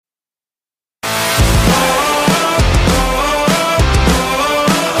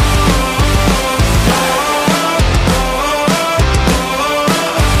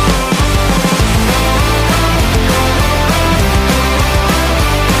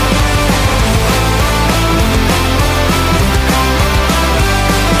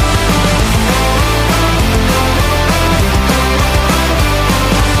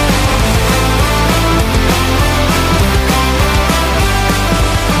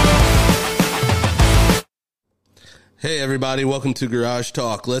Hey, everybody. Welcome to Garage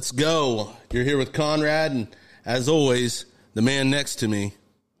Talk. Let's go. You're here with Conrad, and as always, the man next to me.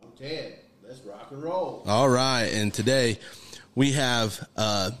 I'm Ted. Let's rock and roll. All right. And today we have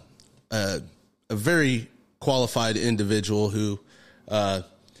a very qualified individual who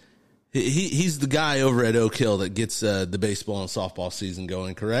he's the guy over at Oak Hill that gets the baseball and softball season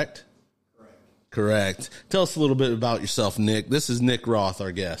going, correct? Correct. Tell us a little bit about yourself, Nick. This is Nick Roth,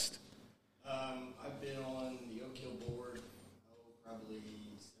 our guest. I've been on the Oak Hill board probably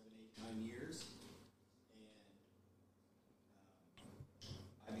 7, 8, 9 years,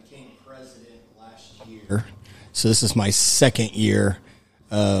 and I became president last year. So this is my second year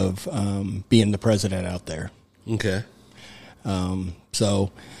of being the president out there. Okay.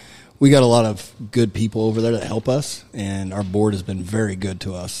 So we got a lot of good people over there that help us, and our board has been very good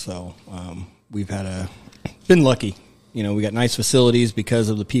to us. So we've been lucky. You know, we got nice facilities because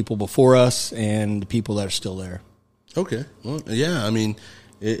of the people before us and the people that are still there. Okay. Well, yeah, I mean,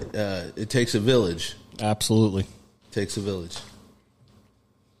 it takes a village. Absolutely. It takes a village.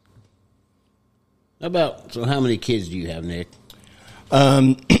 So how many kids do you have, Nick?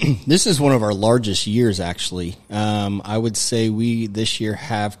 This is one of our largest years, actually. I would say we this year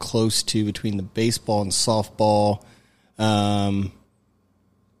have close to, between the baseball and softball,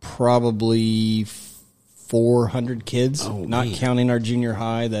 probably 400 kids, not counting our junior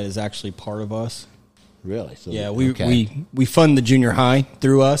high that is actually part of us. Really? So, yeah, we fund the junior high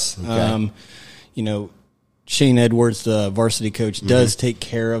through us. Okay. You know, Shane Edwards, the varsity coach, does take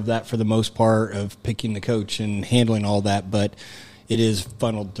care of that for the most part, of picking the coach and handling all that, but it is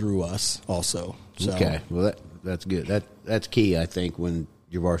funneled through us also. So. Okay, well that's good. That's key, I think, when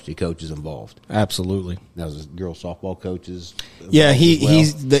your varsity coach is involved. Absolutely. Now, the girls softball coaches. Yeah,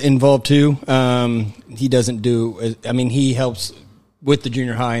 he's involved too. He doesn't do. I mean, he helps with the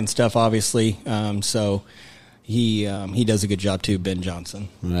junior high and stuff, obviously. So he does a good job too. Ben Johnson.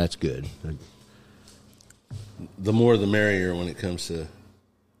 Well, that's good. The more the merrier when it comes to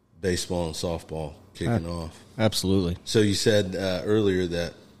baseball and softball kicking off. Absolutely. So you said earlier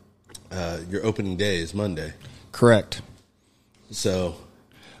that your opening day is Monday. Correct. So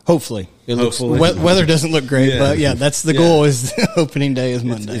hopefully. Hopefully. Weather doesn't look great, but yeah, that's the goal. Is opening day is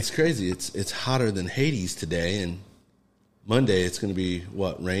Monday. It's crazy. It's hotter than Hades today, and Monday it's going to be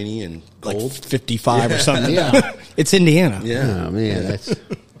what, rainy and cold, like 55 or something. Yeah, it's Indiana. Yeah, Oh, man, that's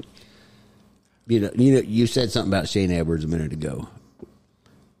you said something about Shane Edwards a minute ago,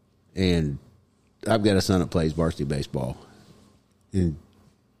 and I've got a son that plays varsity baseball, and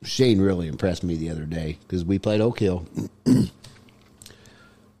Shane really impressed me the other day because we played Oak Hill.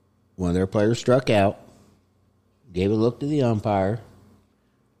 One of their players struck out, gave a look to the umpire,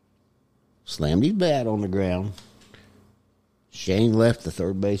 slammed his bat on the ground. Shane left the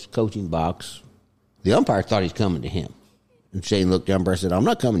third base coaching box. The umpire thought he's coming to him. And Shane looked at the umpire and said, "I'm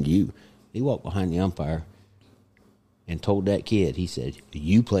not coming to you." He walked behind the umpire and told that kid, he said,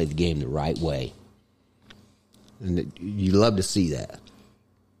 "You played the game the right way." And you love to see that.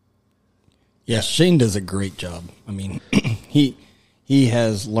 Yeah, Shane does a great job. I mean, he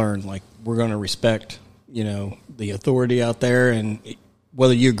has learned, like, we're going to respect, you know, the authority out there, and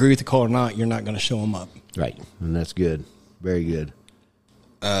whether you agree with the call or not, you're not going to show them up. Right, and that's good. Very good.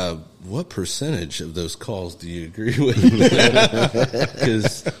 what percentage of those calls do you agree with?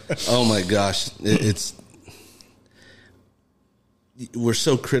 Because, oh my gosh, we're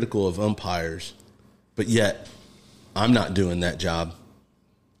so critical of umpires, but yet I'm not doing that job.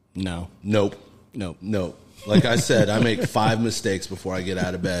 No. Nope. Like I said, I make 5 mistakes before I get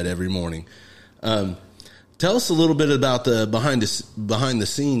out of bed every morning. Tell us a little bit about the behind the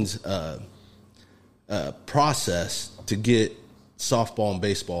scenes process to get softball and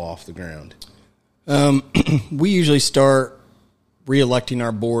baseball off the ground. We usually start re-electing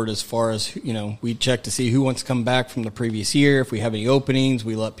our board as far as, you know, we check to see who wants to come back from the previous year. If we have any openings,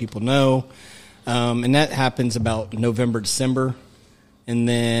 we let people know. And that happens about November, December. And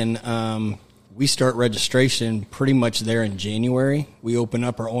then we start registration pretty much there in January. We open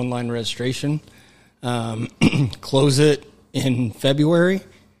up our online registration, close it in February,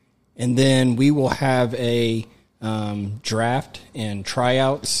 and then we will have a draft and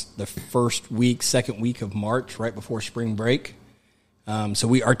tryouts the second week of March, right before spring break.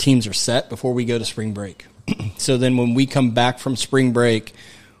 So our teams are set before we go to spring break. So then when we come back from spring break,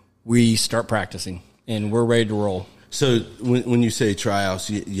 we start practicing, and we're ready to roll. So when you say tryouts,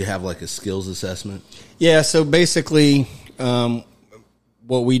 you have like a skills assessment? Yeah, so basically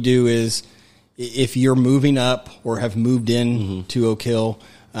what we do is if you're moving up or have moved in to Oak Hill,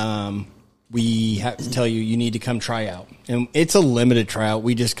 we have to tell you need to come try out. And it's a limited tryout.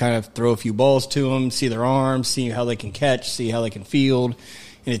 We just kind of throw a few balls to them, see their arms, see how they can catch, see how they can field.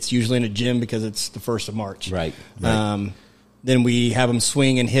 And it's usually in a gym because it's the 1st of March. Right. Then we have them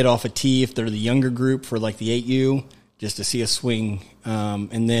swing and hit off a tee if they're the younger group for like the 8U, just to see a swing.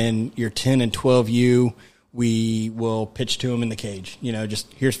 And then your 10 and 12U, we will pitch to them in the cage.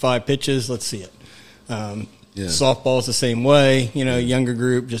 Just here's 5 pitches, let's see it. Softball's the same way. Younger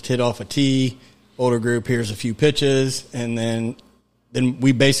group, just hit off a tee. Older group, here's a few pitches. And then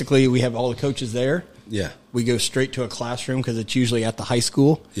we have all the coaches there. Yeah. We go straight to a classroom because it's usually at the high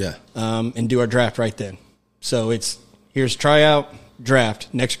school. Yeah. And do our draft right then. So here's tryout, draft.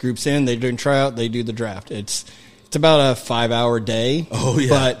 Next group's in, they're doing tryout, they do the draft. It's about a 5-hour day. Oh, yeah.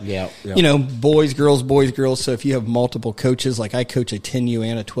 But, Yeah. boys, girls. So if you have multiple coaches, like I coach a 10U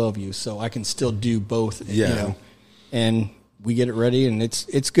and a 12U, so I can still do both, and we get it ready, and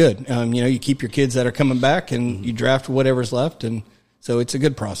it's good. You keep your kids that are coming back, and you draft whatever's left, and so it's a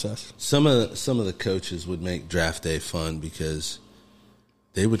good process. Some of the coaches would make draft day fun because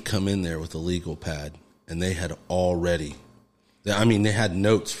they would come in there with a legal pad, and they had they had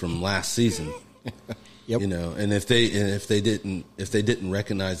notes from last season. Yep. And if they didn't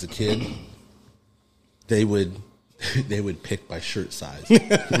recognize the kid, they would pick by shirt size.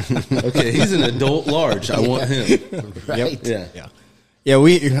 Okay, he's an adult large. I want him. Right. Yeah. Yeah.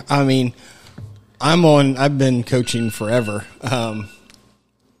 I've been coaching forever.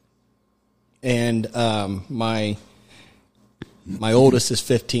 My oldest is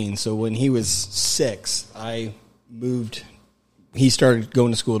 15. So when he was 6, he started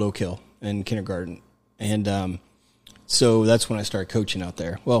going to school at Oak Hill in kindergarten. And so that's when I started coaching out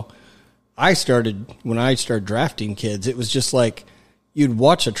there. Well, when I started drafting kids, it was just like you'd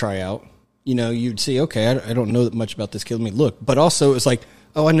watch a tryout, you'd see, okay, I don't know that much about this kid. Let me look. But also it was like,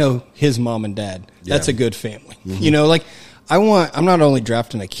 oh, I know his mom and dad. That's a good family. Mm-hmm. I'm not only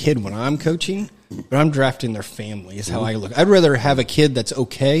drafting a kid when I'm coaching, but I'm drafting their family is how I look. I'd rather have a kid that's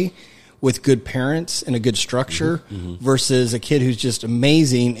okay with good parents and a good structure versus a kid who's just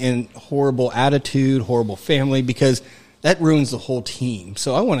amazing and horrible attitude, horrible family, because that ruins the whole team.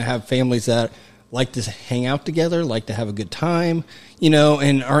 So I want to have families that like to hang out together, like to have a good time,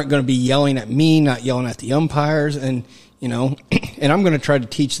 and aren't going to be yelling at me, not yelling at the umpires. And, and I'm going to try to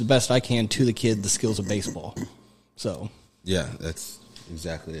teach the best I can to the kid the skills of baseball. So. Yeah, that's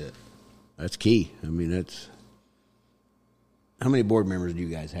exactly it. That's key. How many board members do you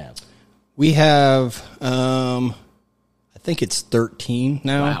guys have? We have, I think it's 13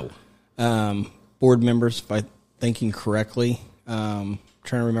 now. Wow. Board members, if I'm thinking correctly. Trying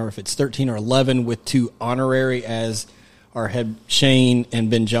to remember if it's 13 or 11 with 2 honorary as our head Shane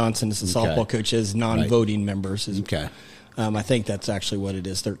and Ben Johnson as the softball coach as non-voting members. Okay. I think that's actually what it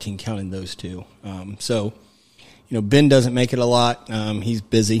is, 13 counting those 2. So, Ben doesn't make it a lot. He's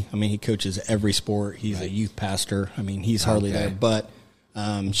busy. He coaches every sport. He's a youth pastor. He's hardly there. But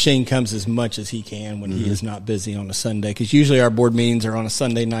Shane comes as much as he can when he is not busy on a Sunday, because usually our board meetings are on a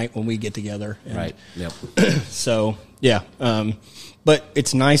Sunday night when we get together. Right. Yep. So, yeah. But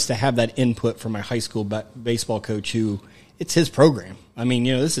it's nice to have that input from my high school baseball coach it's his program.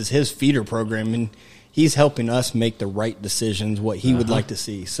 This is his feeder program, and he's helping us make the right decisions, what he would like to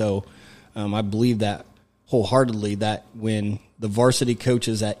see. So I believe that wholeheartedly, that when the varsity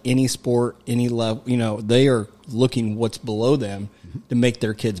coaches at any sport, any level, they are looking what's below them to make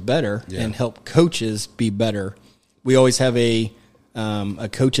their kids better and help coaches be better. We always have a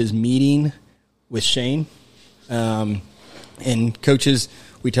coaches meeting with Shane, and coaches,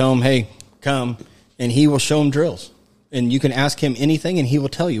 we tell them, hey, come, and he will show them drills. And you can ask him anything, and he will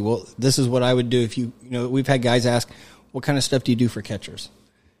tell you, well, this is what I would do if we've had guys ask, what kind of stuff do you do for catchers?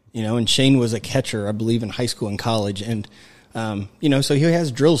 And Shane was a catcher, I believe, in high school and college. And, so he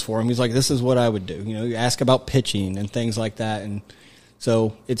has drills for him. He's like, this is what I would do. You ask about pitching and things like that. And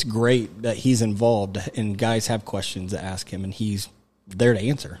so it's great that he's involved, and guys have questions to ask him, and he's there to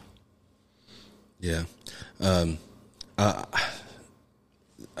answer. Yeah.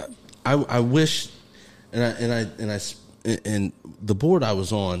 I wish, and the board I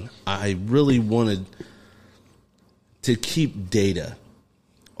was on, I really wanted to keep data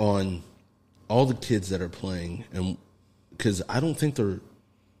on all the kids that are playing, and because I don't think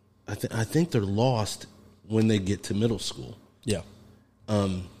I think they're lost when they get to middle school. Yeah.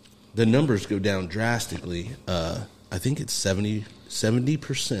 The numbers go down drastically. I think it's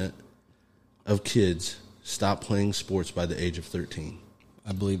 70% of kids stop playing sports by the age of 13.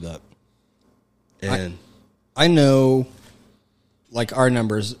 I believe that. And I know, like our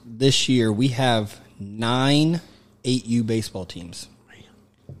numbers, this year we have 9 8U baseball teams.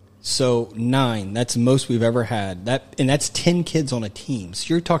 So 9, that's the most we've ever had. And that's 10 kids on a team.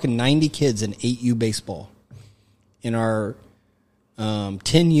 So you're talking 90 kids in 8U baseball. In our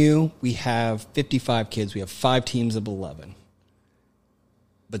 10U, we have 55 kids. We have 5 teams of 11.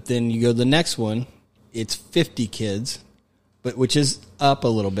 But then you go to the next one, it's 50 kids, but which is up a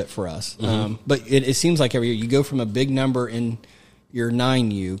little bit for us. But it seems like every year you go from a big number in your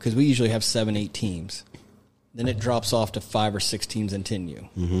 9U, because we usually have 7, 8 teams. Then it drops off to 5 or 6 teams in 10U.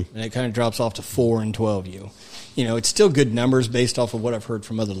 And it kind of drops off to 4 in 12U. You know, it's still good numbers based off of what I've heard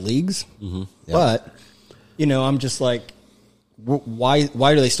from other leagues. But, you know, I'm just like, why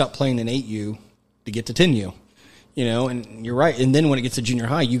do they stop playing in 8U to get to 10U? You know, and you're right. And then when it gets to junior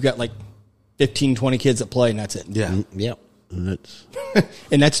high, you got like 15, 20 kids that play, and that's it. Yeah. Yep. And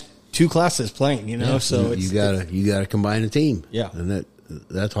that's 2 classes playing, you know. So you gotta combine a team. Yeah. And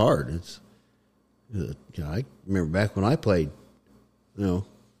that's hard. It's you know, I remember back when I played, you know,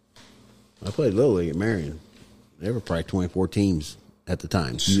 I played Little League at Marion. There were probably 24 teams at the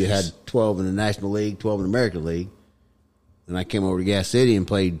time. You had 12 in the National League, 12 in the American League. And I came over to Gas City and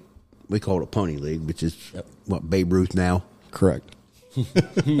played, we call it a Pony League, which is what, Babe Ruth now? correct.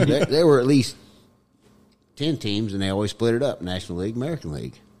 there were at least 10 teams, and they always split it up, National League, American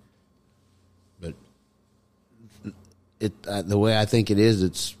League. But the way I think it is,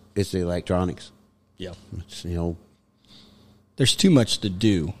 it's the electronics. Yeah. It's, you know, there's too much to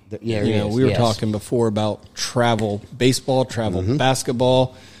do. Yeah, you know, we were talking before about travel baseball, travel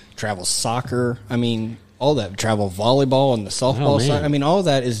basketball, travel soccer. I mean, all that, travel volleyball and the softball side. I mean, all of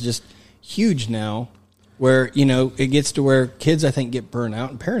that is just huge now, where, you know, it gets to where kids, I think, get burnt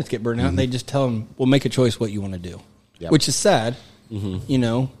out and parents get burnt out, and they just tell them, well, make a choice what you want to do, which is sad, you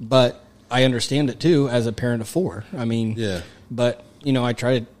know, but I understand it too as a parent of 4. I mean, but, you know, I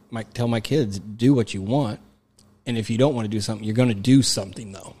try to tell my kids, do what you want. And if you don't want to do something, you're going to do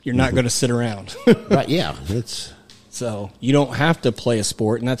something, though. You're not going to sit around. Right, yeah. So you don't have to play a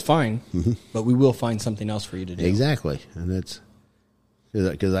sport, and that's fine. But we will find something else for you to do. Exactly. And that's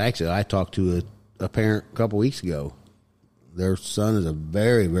because actually I talked to a parent a couple weeks ago. Their son is a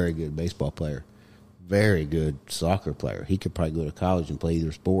very, very good baseball player, very good soccer player. He could probably go to college and play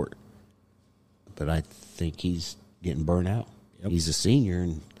either sport. But I think he's getting burnt out. He's a senior,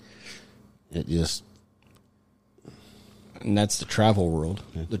 and it just... And that's the travel world,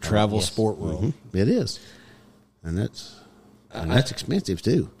 the travel sport world. It is. And that's expensive,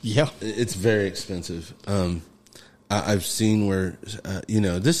 too. Yeah. It's very expensive. I've seen where, you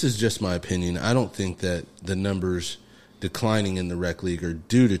know, this is just my opinion. I don't think that the numbers declining in the rec league are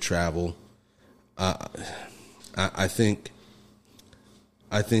due to travel. I think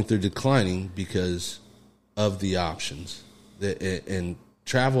they're declining because of the options. And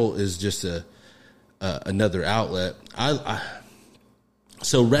travel is just another outlet.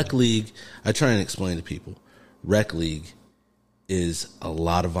 So rec league, I try and explain to people, rec league is a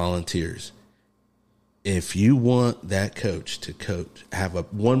lot of volunteers. If you want that coach to have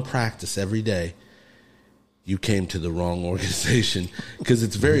one practice every day, you came to the wrong organization, because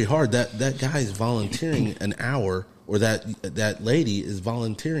it's very hard. That guy is volunteering an hour, or that lady is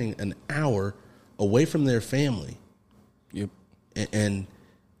volunteering an hour away from their family. Yep. And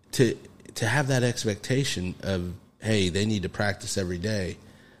to have that expectation of, hey, they need to practice every day,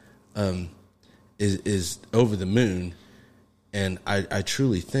 is over the moon. And I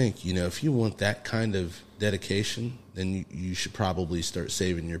truly think, you know, if you want that kind of dedication, then you should probably start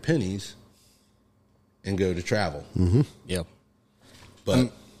saving your pennies and go to travel. Yep.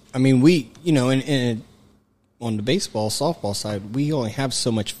 But I mean, we, you know, and on the baseball, softball side, we only have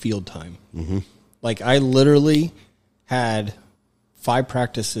so much field time. Like, I literally had 5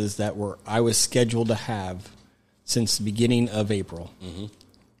 practices that I was scheduled to have since the beginning of April.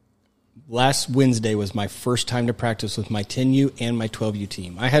 Last Wednesday was my first time to practice with my 10U and my 12U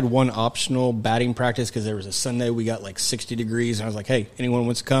team. I had one optional batting practice because there was a Sunday we got like 60 degrees, and I was like, hey, anyone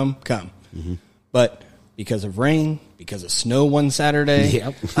wants to come. But because of rain, because of snow one Saturday,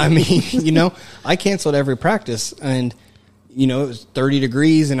 I mean, you know, I canceled every practice, and, you know, it was 30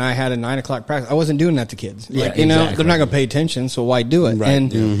 degrees, and I had a 9 o'clock practice. I wasn't doing that to kids. Like, you know, they're not going to pay attention, so why do it? Right.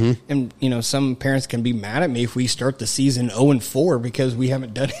 And you know, some parents can be mad at me if we start the season 0-4 because we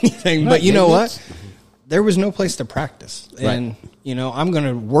haven't done anything. But you know what? There was no place to practice. And, you know, I'm going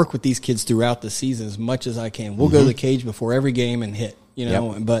to work with these kids throughout the season as much as I can. We'll go to the cage before every game and hit, you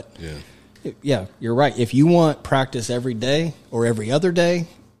know. But, yeah, you're right. If you want practice every day or every other day,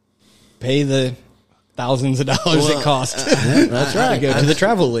 pay the thousands of dollars it costs. That's right. To go to the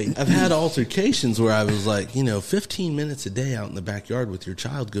travel league. I've had altercations where I was like, you know, 15 minutes a day out in the backyard with your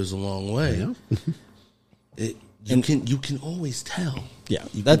child goes a long way. you can always tell. Yeah,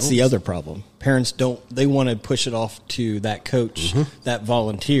 You that's can the always- other problem. Parents they want to push it off to that coach, that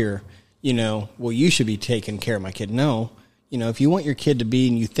volunteer. Well, you should be taking care of my kid. No, if you want your kid to be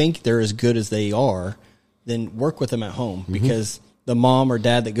and you think they're as good as they are, then work with them at home because the mom or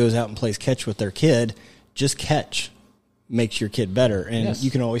dad that goes out and plays catch with their kid, just catch makes your kid better. And you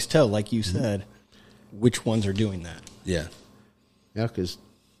can always tell, like you said, which ones are doing that. Yeah. Yeah, because,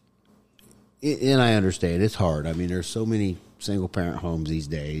 and I understand, it's hard. I mean, there's so many single-parent homes these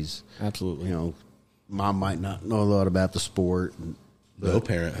days. Absolutely. Mom might not know a lot about the sport. No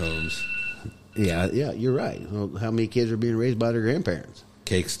parent homes. Yeah, you're right. Well, how many kids are being raised by their grandparents?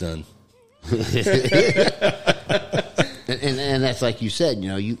 Cake's done. And that's like you said,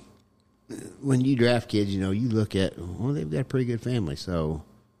 when you draft kids, you look at, well, they've got a pretty good family. So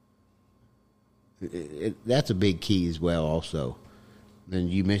that's a big key as well also. Then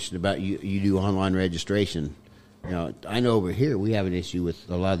you mentioned about you do online registration. I know over here we have an issue with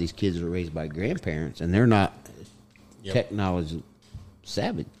a lot of these kids that are raised by grandparents, and they're not technology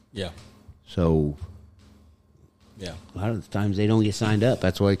savvy. Yeah. So Yeah. a lot of the times they don't get signed up.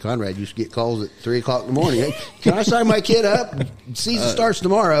 That's why Conrad used to get calls at 3 o'clock in the morning. Hey, can I sign my kid up? Season starts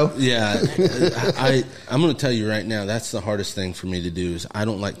tomorrow. Yeah, I'm going to tell you right now, that's the hardest thing for me to do is I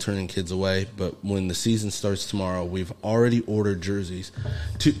don't like turning kids away, but when the season starts tomorrow, we've already ordered jerseys.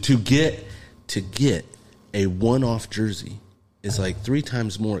 To get a one-off jersey is like 3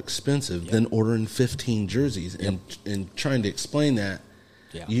 times more expensive than ordering 15 jerseys. And trying to explain that,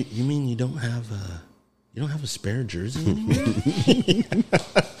 you mean you don't have a spare jersey anymore?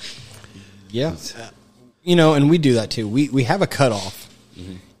 Yeah. And we do that too. We have a cutoff,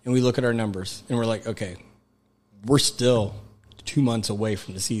 and we look at our numbers, and we're like, okay, we're still 2 months away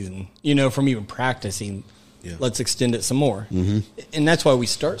from the season, from even practicing. Yeah. Let's extend it some more. And that's why we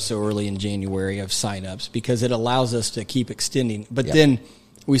start so early in January of signups, because it allows us to keep extending. But then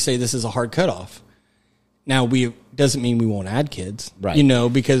we say this is a hard cutoff. Now, doesn't mean we won't add kids, right?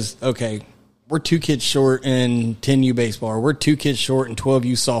 Because, okay, we're 2 kids short in 10U baseball, or we're 2 kids short in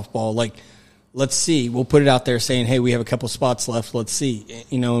 12U softball. Like, let's see. We'll put it out there saying, hey, we have a couple spots left. Let's see.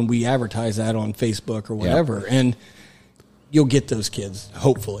 And we advertise that on Facebook or whatever. And you'll get those kids,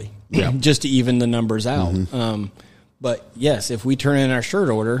 hopefully, just to even the numbers out. But, yes, if we turn in our shirt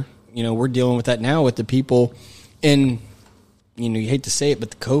order, we're dealing with that now with the people. And, you hate to say it, but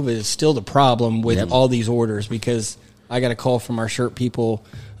the COVID is still the problem with all these orders, because I got a call from our shirt people,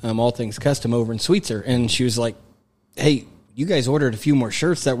 All Things Custom over in Sweetser, and she was like, hey, you guys ordered a few more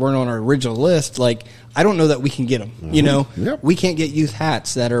shirts that weren't on our original list. Like, I don't know that we can get them. We can't get youth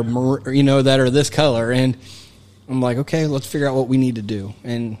hats that are, that are this color. And I'm like, okay, let's figure out what we need to do.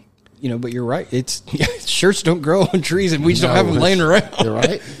 And, but you're right. It's shirts don't grow on trees, and we just don't have them laying around. You're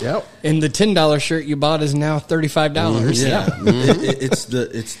right. Yep. And the $10 shirt you bought is now $35. Yeah. It's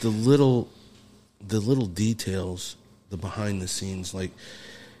the little details, the behind the scenes. Like,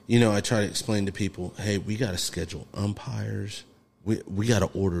 I try to explain to people, hey, we got to schedule umpires. We got to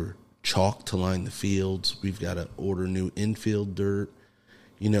order chalk to line the fields. We've got to order new infield dirt.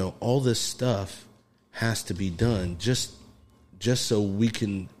 All this stuff has to be done just so we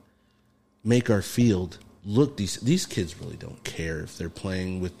can make our field look decent. These kids really don't care if they're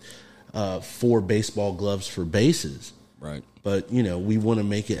playing with 4 baseball gloves for bases. Right. But, we want to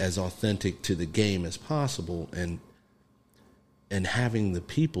make it as authentic to the game as possible, and having the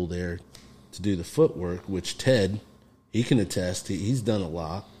people there to do the footwork, which Ted, he can attest, he's done a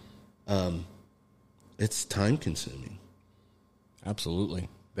lot. It's time consuming. Absolutely.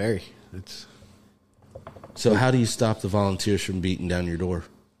 Very. So how do you stop the volunteers from beating down your door?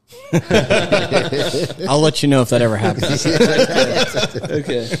 I'll let you know if that ever happens.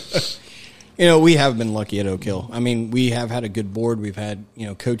 Okay. We have been lucky at Oak Hill. I mean, we have had a good board. We've had,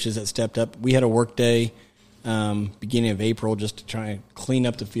 coaches that stepped up. We had a work day beginning of April just to try and clean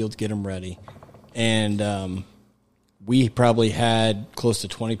up the fields, get them ready. And we probably had close to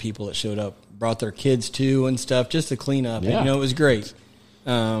 20 people that showed up, brought their kids too and stuff just to clean up. Yeah. And, it was great.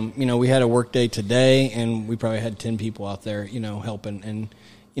 We had a work day today, and we probably had 10 people out there, helping. And,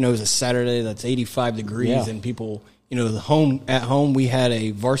 it was a Saturday that's 85 degrees, and people, at home, we had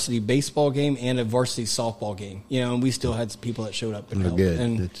a varsity baseball game and a varsity softball game, and we still had some people that showed up and helped. Good.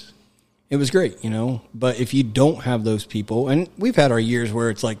 And it was great, But if you don't have those people, and we've had our years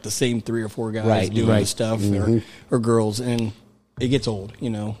where it's like the same 3 or 4 guys doing the stuff or girls, and it gets old,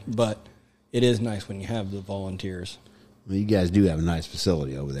 But it is nice when you have the volunteers. Well, you guys do have a nice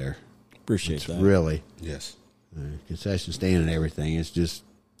facility over there. Appreciate that. Really. Yes. Concession stand and everything. It's just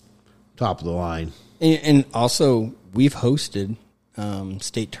top of the line. And also, we've hosted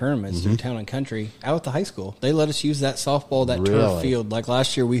state tournaments through town and country out at the high school. They let us use that softball, that turf field. Like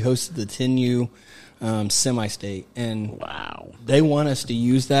last year, we hosted the 10U semi-state, and they want us to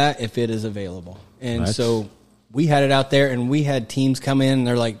use that if it is available. And so we had it out there, and we had teams come in, and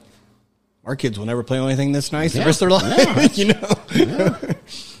they're like, our kids will never play on anything this nice the rest of their life, you know? Yeah.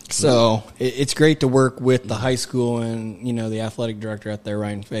 So it's great to work with the high school and, you know, the athletic director out there,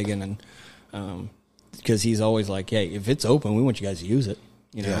 Ryan Fagan, and because he's always like, hey, if it's open, we want you guys to use it.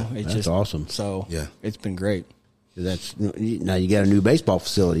 You know, it's that's just awesome. So it's been great. That's now you got a new baseball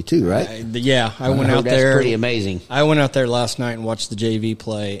facility too, right? I went out there. That's pretty amazing. I went out there last night and watched the JV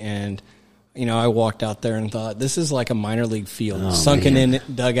play, and you know, I walked out there and thought, this is like a minor league field, sunken in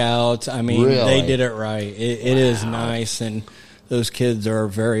dugouts. I mean, they did it right. It is nice, and those kids are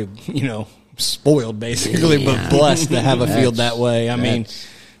very, you know, spoiled basically, but blessed to have a field that way. I mean,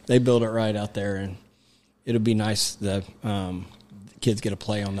 they built it right out there, and it'll be nice that kids get to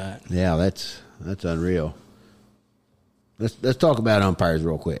play on that. Yeah, that's unreal. Let's talk about umpires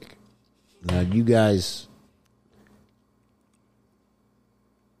real quick. Now, you guys,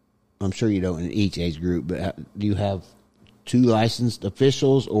 I'm sure you don't in each age group, but do you have 2 licensed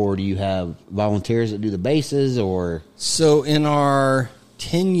officials, or do you have volunteers that do the bases, or? So in our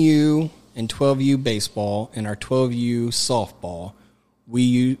 10U and 12U baseball and our 12U softball,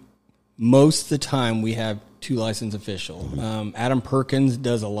 most of the time we have 2 licensed officials. Adam Perkins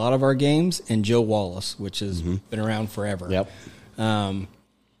does a lot of our games, and Joe Wallace, which has been around forever. Yep.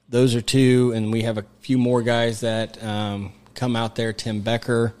 Those are 2, and we have a few more guys that come out there. Tim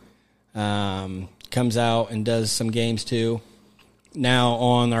Becker comes out and does some games too. Now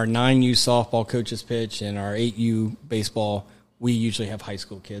on our 9U softball coaches pitch and our 8U baseball, we usually have high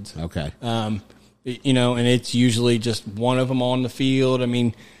school kids. Okay. You know, and it's usually just one of them on the field. I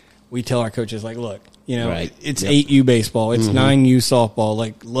mean, we tell our coaches, like, look, you know, it's 8U baseball, it's 9U softball.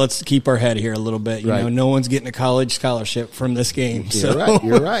 Like, let's keep our head here a little bit. You know, no one's getting a college scholarship from this game.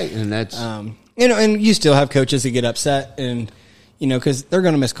 You're right. And that's, you know, and you still have coaches that get upset and, you know, because they're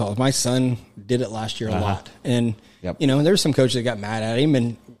going to miss calls. My son did it last year a lot. And, you know, there's some coaches that got mad at him,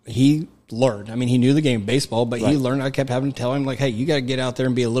 and he learned. I mean, he knew the game of baseball, but he learned. I kept having to tell him, like, hey, you got to get out there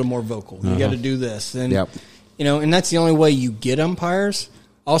and be a little more vocal. You got to do this. And, you know, and that's the only way you get umpires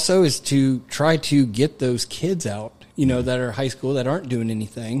also is to try to get those kids out, you know, that are high school that aren't doing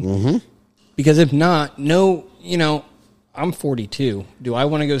anything. Because if not, you know, I'm 42. Do I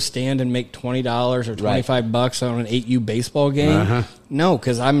want to go stand and make $20 or $25 on an 8U baseball game? No,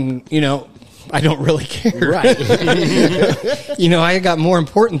 because I'm, you know, I don't really care. You know, I got more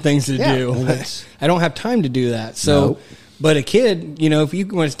important things to do. I don't have time to do that. So, but a kid, you know, if you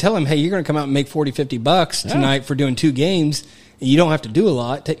want to tell him, hey, you're going to come out and make $40-$50 tonight for doing 2 games, and you don't have to do a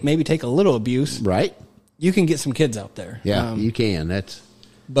lot, maybe take a little abuse. Right. You can get some kids out there. Yeah, you can.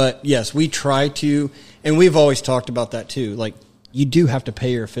 But yes, we try to, and we've always talked about that too. Like, you do have to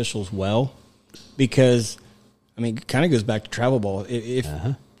pay your officials well, because, I mean, it kind of goes back to travel ball. If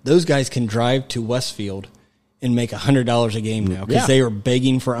those guys can drive to Westfield and make $100 a game now, because they are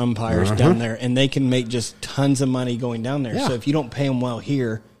begging for umpires down there, and they can make just tons of money going down there. So if you don't pay them well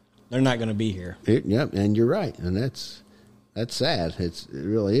here, they're not going to be here. And you're right, and that's sad. It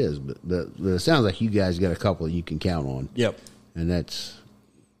really is. But it sounds like you guys got a couple you can count on.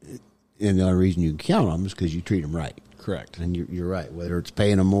 And the only reason you can count on them is because you treat them right. Correct. And you're right. Whether it's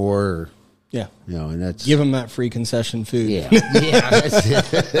paying them more or, you know, and that's. Give them that free concession food. That's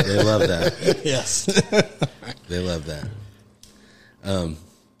it. They love that. Yes. They love that.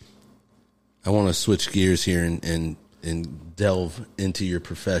 I want to switch gears here and delve into your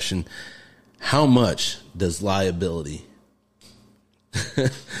profession. How much does liability,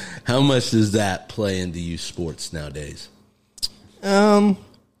 how much does that play into youth sports nowadays?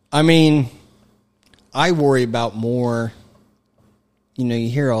 I mean, I worry about more, you know, you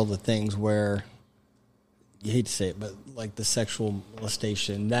hear all the things where, you hate to say it, but like the sexual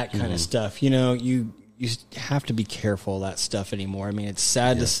molestation, that kind of stuff. You know, you have to be careful of that stuff anymore. I mean, it's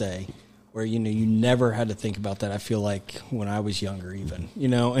sad to say, where, you know, you never had to think about that, I feel like, when I was younger even, you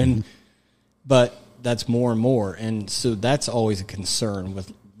know, and but that's more and more. And so that's always a concern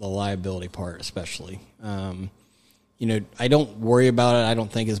with the liability part especially. You know, I don't worry about it, I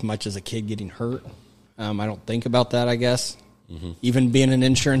don't think, as much as a kid getting hurt. I don't think about that, I guess. Even being an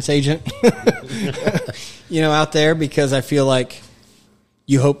insurance agent, you know, out there, because I feel like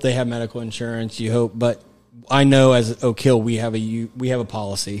you hope they have medical insurance, you hope, but I know as Oak Hill we have a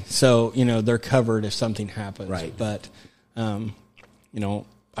policy, so, you know, they're covered if something happens. Right. But, you know,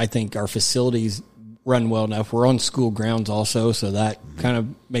 I think our facilities run well enough. We're on school grounds also, so that kind of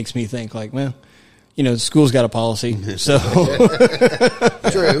makes me think like, well, the school's got a policy. So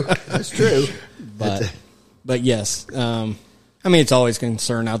True. That's true. But yes, it's always a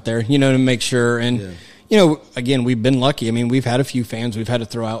concern out there, to make sure. And, again, we've been lucky. I mean, we've had a few fans we've had to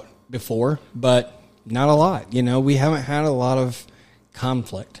throw out before, but not a lot. We haven't had a lot of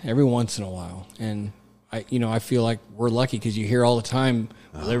conflict every once in a while. And, I feel like we're lucky because you hear all the time,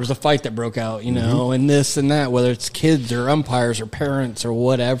 there was a fight that broke out, and this and that, whether it's kids or umpires or parents or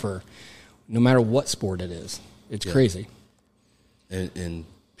whatever, no matter what sport it is. It's crazy. And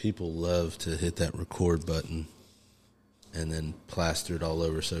people love to hit that record button and then plaster it all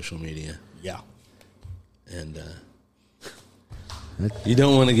over social media. Yeah. And you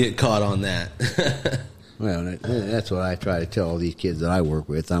don't want to get caught on that. Well, that's what I try to tell all these kids that I work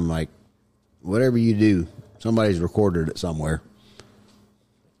with. I'm like, whatever you do, somebody's recorded it somewhere,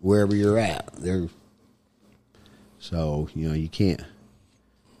 wherever you're at. So, you can't.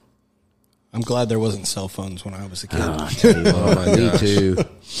 I'm glad there wasn't cell phones when I was a kid. I tell you what, me too.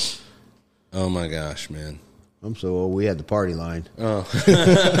 Oh, my gosh, man. I'm so old. We had the party line. Oh.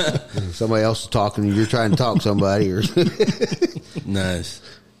 Somebody else is talking, and you're trying to talk to somebody. Or Nice.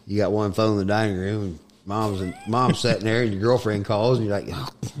 You got one phone in the dining room, and mom's sitting there, and your girlfriend calls, and you're like, oh,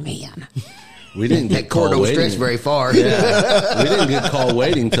 man. We didn't get That cord call don't stretch waiting. very far. Yeah. We didn't get call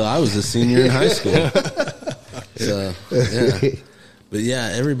waiting until I was a senior in high school. So, yeah. But,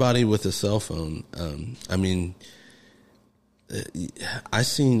 yeah, everybody with a cell phone. I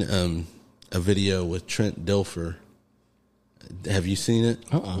seen a video with Trent Dilfer. Have you seen it?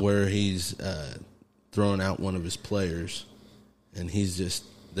 Where he's throwing out one of his players, and he's just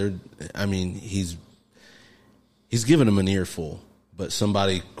he's giving him an earful, but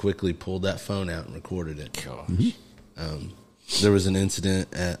somebody quickly pulled that phone out and recorded it. Gosh. There was an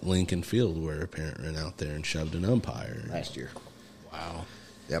incident at Lincoln Field where a parent ran out there and shoved an umpire. Last year. Wow.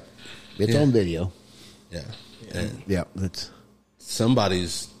 Yep. It's on video. Yeah. Yep. That's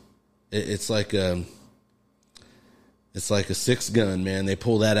Somebody's. It's like a 6-gun, man. They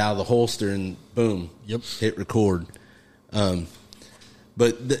pull that out of the holster and boom. Yep. Hit record.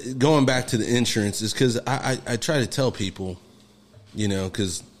 But going back to the insurance is because I try to tell people,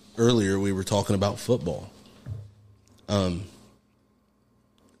 because earlier we were talking about football.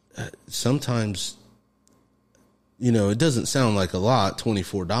 Sometimes, it doesn't sound like a lot,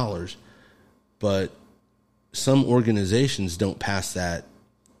 $24, but some organizations don't pass that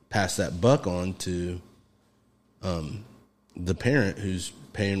buck on to the parent who's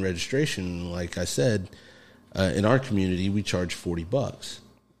paying registration. Like I said, in our community, we charge $40.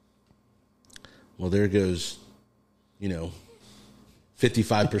 Well, there goes,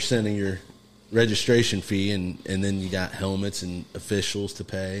 55% of your registration fee, and then you got helmets and officials to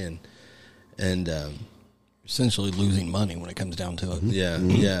pay, and Essentially losing money when it comes down to it. yeah,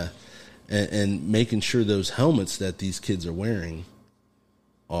 yeah, and making sure those helmets that these kids are wearing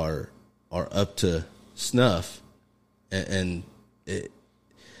are up to snuff, and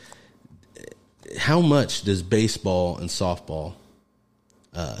how much does baseball and softball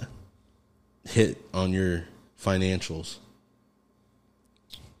hit on your financials?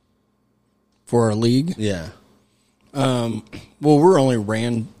 For our league? Yeah. Well, we're only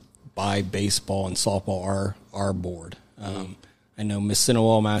ran by baseball and softball, our board. I know Miss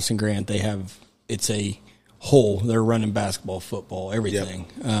Cinewall, Madison Grant, it's a whole. They're running basketball, football, everything.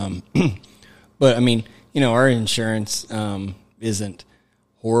 Yep. But, our insurance isn't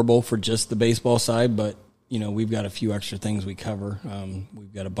horrible for just the baseball side, but, we've got a few extra things we cover.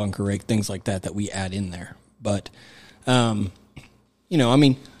 We've got a bunker rake, things like that we add in there. But,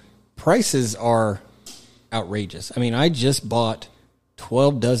 prices are outrageous. I just bought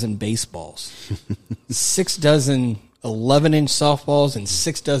 12 dozen baseballs, 6 dozen 11-inch softballs, and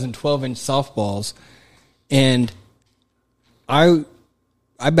 6 dozen 12-inch softballs. And I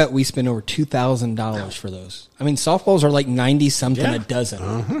bet we spend over $2,000 for those. Softballs are like 90-something a dozen.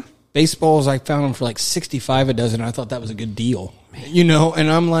 Uh-huh. Baseballs, I found them for like $65 a dozen. I thought that was a good deal,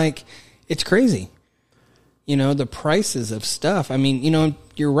 and I'm like, it's crazy. The prices of stuff.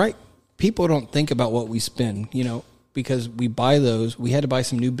 You're right. People don't think about what we spend, because we buy those. We had to buy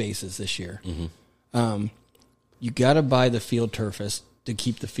some new bases this year. Mm-hmm. You got to buy the field turfus to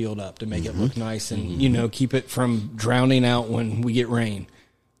keep the field up, to make it look nice and, keep it from drowning out when we get rain.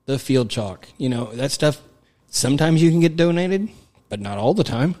 The field chalk, that stuff, sometimes you can get donated, but not all the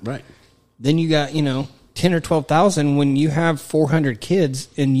time. right. Then you got, 10 or 12,000 when you have 400 kids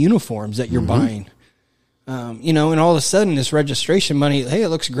in uniforms that you're buying. And all of a sudden this registration money, hey, it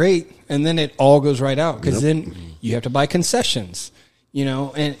looks great. And then it all goes right out because then you have to buy concessions,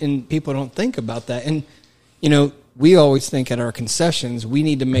 and people don't think about that. And, we always think at our concessions, we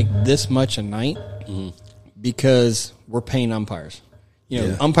need to make this much a night because we're paying umpires. You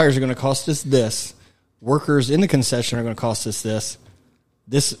know, umpires are going to cost us this. Workers in the concession are going to cost us this.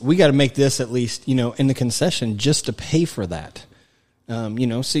 We got to make this at least, you know, in the concession just to pay for that. You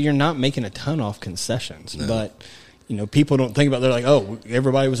know, so you're not making a ton off concessions, but you know, people don't think about. They're like, oh,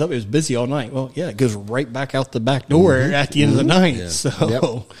 everybody was up; it was busy all night. Well, yeah, it goes right back out the back door at the end of the night. Yeah.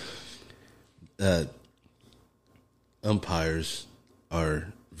 So, umpires are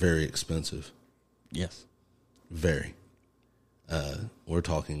very expensive. yes, Very. We're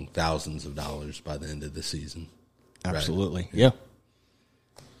talking thousands of dollars by the end of the season. absolutely, yeah.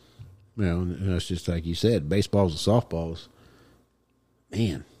 You know, it's just like you said, baseballs and softballs.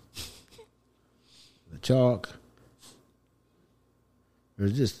 Man, the chalk.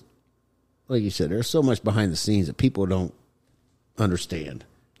 There's just, like you said, there's so much behind the scenes that people don't understand.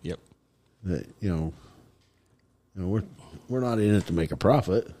 Yep. That you know, we're not in it to make a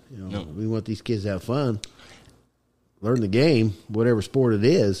profit. You know, we want these kids to have fun, learn the game, whatever sport it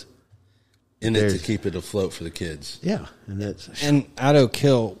is. In it to keep it afloat for the kids. Yeah, and that's And at Oak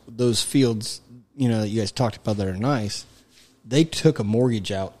Hill, those fields, you know, that you guys talked about that are nice, they took a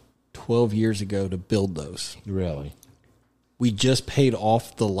mortgage out 12 years ago to build those. really We just paid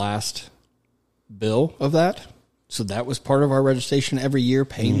off the last bill of that. So that was part of our registration every year,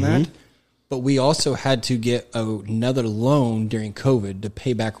 paying that. But we also had to get another loan during COVID to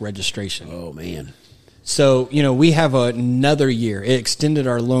pay back registration. oh man, So, you know, we have another year. It extended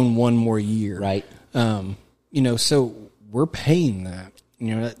our loan one more year. right? You know, so we're paying that.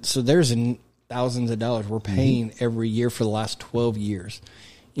 You know, so there's thousands of dollars we're paying every year for the last 12 years.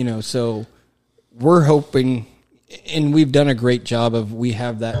 You know, so we're hoping, and we've done a great job of, we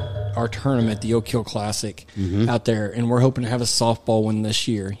have that, our tournament, the Oak Hill Classic out there, and we're hoping to have a softball one this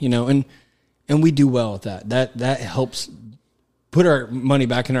year, you know, and we do well with that. That helps put our money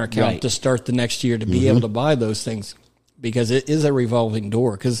back in our account Right. to start the next year to be able to buy those things, because it is a revolving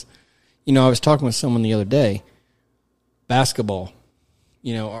door. Because, you know, I was talking with someone the other day, basketball,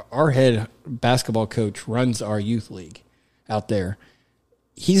 you know, our head basketball coach runs our youth league out there.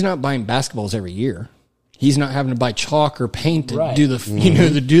 He's not buying basketballs every year. He's not having to buy chalk or paint to Right. do the, you know,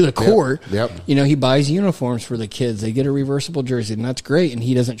 to do the court. Yep. You know, he buys uniforms for the kids. They get a reversible jersey, and that's great. And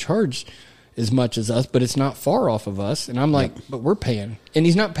he doesn't charge as much as us, but it's not far off of us. And I'm like, but we're paying. And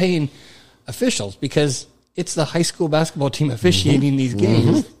he's not paying officials because it's the high school basketball team officiating these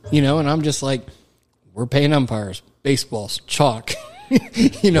games, you know, and I'm just like, we're paying umpires, baseballs, chalk,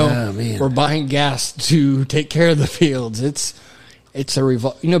 you know, Oh, man. we're buying gas to take care of the fields. It's a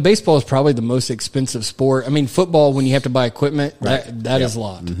you know, baseball is probably the most expensive sport. I mean, football, when you have to buy equipment, that is a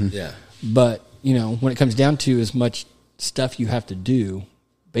lot. Yeah. But, you know, when it comes down to as much stuff you have to do,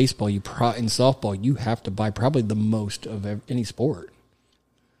 baseball, and softball, you have to buy probably the most of any sport.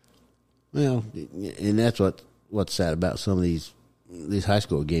 Well, and that's what's sad about some of these high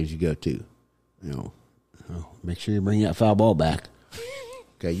school games you go to. You know, make sure you bring that foul ball back.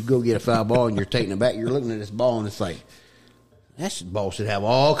 Okay, you go get a foul ball and you're taking it back. You're looking at this ball and it's like, that ball should have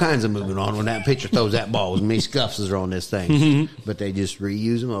all kinds of movement on when that pitcher throws that ball. As many scuffs are on this thing, but they just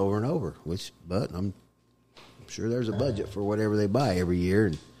reuse them over and over. But I'm sure there's a budget for whatever they buy every year,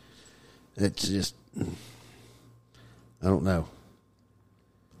 and it's just, I don't know.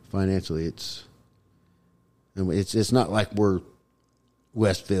 Financially, it's not like we're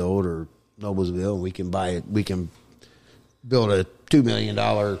Westfield or Noblesville, and we can buy it. We can build a $2 million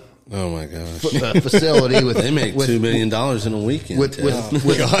Oh my gosh. facility with They make $2 million in a weekend. with Ted.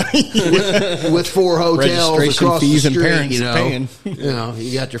 with 4 hotels Registration across fees the and street. parents You know, paying. you know,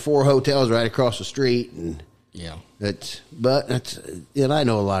 you got your 4 hotels right across the street, and Yeah. and I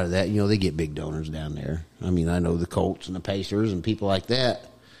know a lot of that. You know, they get big donors down there. I mean, I know the Colts and the Pacers and people like that.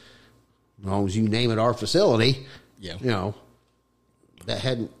 As long as you name it our facility, Yeah. you know, that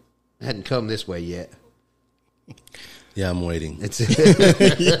hadn't come this way yet. Yeah, I'm waiting. It's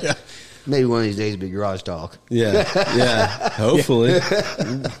maybe one of these days, big garage talk. Yeah. Yeah. Hopefully.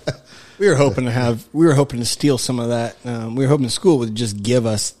 We were hoping to steal some of that. We were hoping the school would just give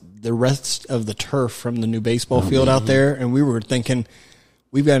us the rest of the turf from the new baseball field out there. And we were thinking,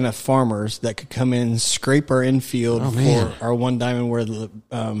 we've got enough farmers that could come in, scrape our infield for our one diamond where the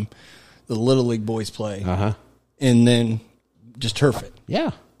Little League boys play. And then just turf it.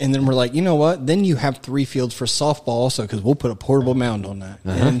 Yeah. And then we're like, you know what? Then you have 3 fields for softball also, because we'll put a portable mound on that.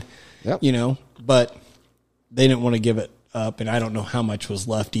 And, Yep. you know, but they didn't want to give it up, and I don't know how much was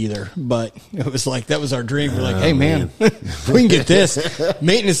left either. But it was like that was our dream. We're like, hey man, if we can get this,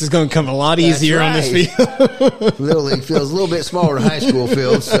 maintenance is going to come a lot easier on this field. Little league field's a little bit smaller than high school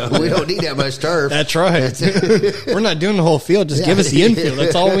field, so we don't need that much turf. That's right. We're not doing the whole field. Just give us the infield.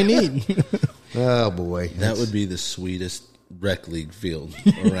 That's all we need. Oh boy, That would be the sweetest rec league field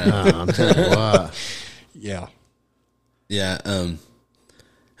around. I'm telling you what. Yeah. Yeah.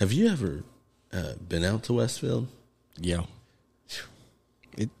 Have you ever been out to Westfield? Yeah.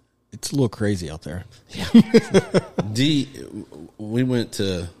 It's a little crazy out there. We went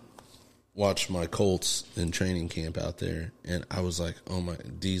to watch my Colts in training camp out there, and I was like, oh my,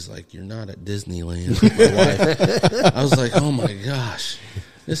 D's like, you're not at Disneyland. My wife. I was like, oh my gosh,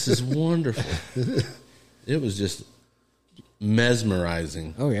 this is wonderful. It was just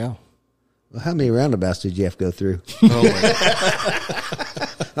mesmerizing. Oh, yeah. Well, how many roundabouts did you have to go through? Oh my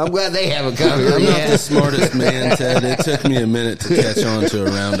I'm glad they haven't come here I'm not the yet. smartest man, Ted. It took me a minute to catch on to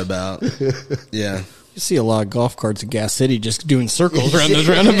a roundabout. Yeah. You see a lot of golf carts in Gas City just doing circles around those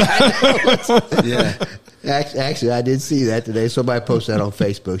roundabouts. Yeah. Actually, I did see that today. Somebody posted that on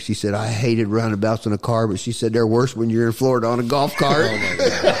Facebook. She said, I hated roundabouts in a car, but she said they're worse when you're in Florida on a golf cart. Oh my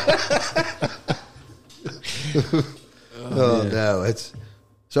God. Oh, no. It's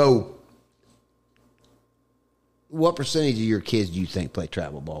so. What percentage of your kids do you think play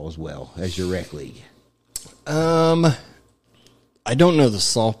travel ball as well as your rec league? I don't know the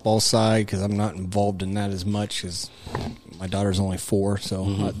softball side because I'm not involved in that as much because my daughter's only 4,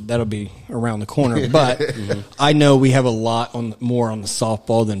 so that'll be around the corner. But I know we have a lot more on the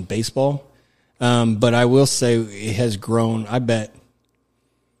softball than baseball. But I will say it has grown. I bet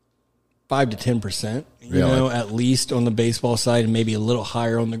 5 to 10%. You know, at least on the baseball side, and maybe a little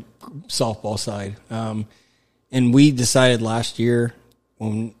higher on the softball side. And we decided last year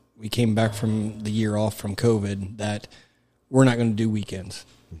when we came back from the year off from COVID that we're not going to do weekends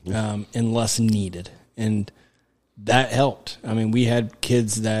unless needed. And that helped. I mean, we had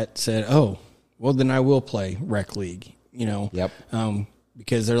kids that said, oh, well, then I will play rec league, you know. Yep.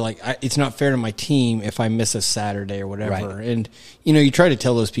 Because they're like, it's not fair to my team if I miss a Saturday or whatever. Right. And, you know, you try to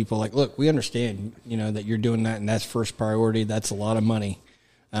tell those people, like, look, we understand, you know, that you're doing that and that's first priority. That's a lot of money.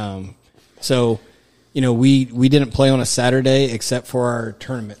 So, you know, we didn't play on a Saturday except for our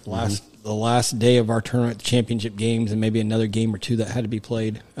tournament. The last day of our tournament, the championship games, and maybe another game or two that had to be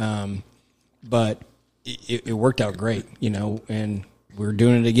played. But it worked out great, you know, and we're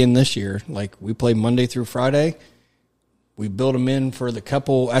doing it again this year. Like, we play Monday through Friday. We build them in for the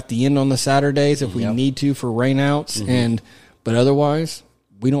couple at the end on the Saturdays if we need to for rainouts, but otherwise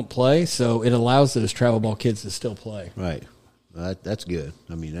we don't play. So it allows those travel ball kids to still play. Right. That's good.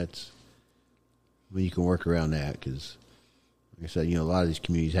 I mean, you can work around that because, like I said, you know, a lot of these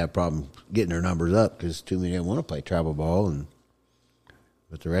communities have problems getting their numbers up because too many don't want to play travel ball,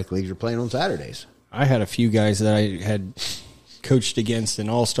 but the rec leagues are playing on Saturdays. I had a few guys that I had coached against in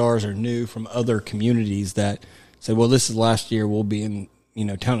All-Stars or knew from other communities that said, well, this is last year. We'll be in, you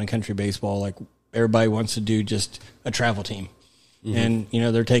know, town and country baseball. Like, everybody wants to do just a travel team. And, you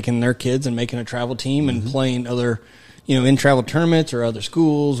know, they're taking their kids and making a travel team and playing other, you know, in travel tournaments or other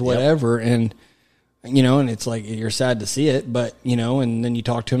schools, whatever. And, you know, and it's like, you're sad to see it, but, you know, and then you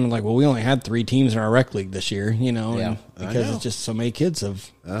talk to them and like, well, we only had 3 teams in our rec league this year, you know, and because it's just so many kids have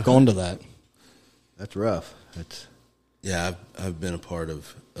gone to that. That's rough. Yeah, I've been a part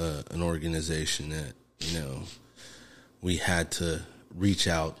of an organization that, you know, we had to reach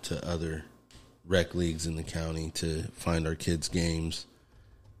out to other rec leagues in the county to find our kids' games,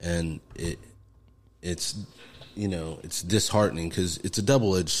 and it's you know, it's disheartening because it's a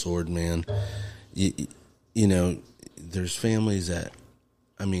double-edged sword, man. You know, there's families that,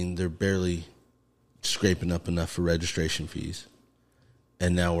 I mean, they're barely scraping up enough for registration fees,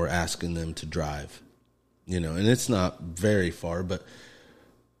 and now we're asking them to drive, you know, and it's not very far, but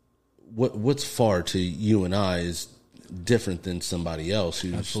what's far to you and I is different than somebody else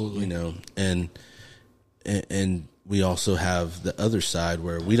who's, you know, and we also have the other side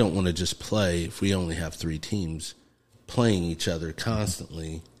where we don't want to just play if we only have 3 teams playing each other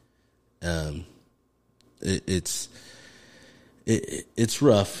constantly. It's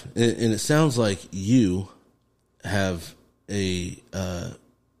rough, and it sounds like you have a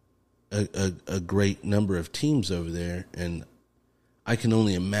great number of teams over there, and I can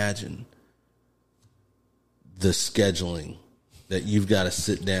only imagine the scheduling that you've got to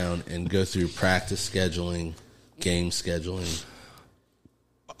sit down and go through practice scheduling, game scheduling.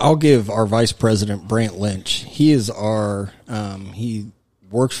 I'll give our vice president, Brant Lynch. He is our, he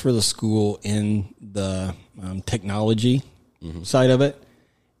works for the school in the technology side of it.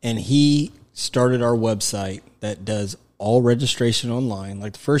 And he started our website that does all registration online.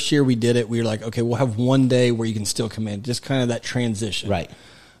 Like the first year we did it, we were like, okay, we'll have one day where you can still come in, just kind of that transition. Right.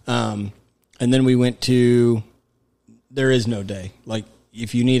 And then we went to, there is no day. Like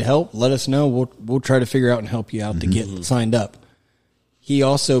if you need help, let us know. We'll try to figure out and help you out to get signed up. He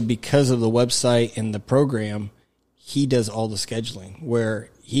also, because of the website and the program, he does all the scheduling where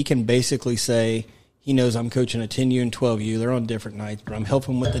he can basically say, he knows I'm coaching a 10U and 12U. They're on different nights, but I'm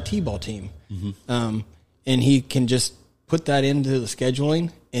helping with the T-ball team. And he can just put that into the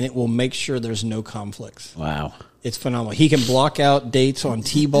scheduling, and it will make sure there's no conflicts. Wow. It's phenomenal. He can block out dates on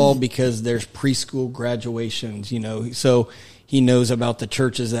T-ball because there's preschool graduations, so he knows about the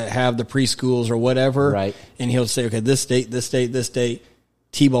churches that have the preschools or whatever. Right. And he'll say, okay, this date,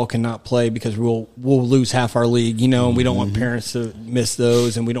 T-ball cannot play because we'll lose half our league, and we don't want parents to miss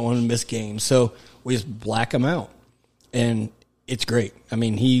those, and we don't want to miss games. So we just black them out, and it's great. I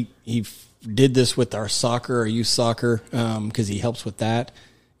mean, he did this with our soccer, our youth soccer, because he helps with that,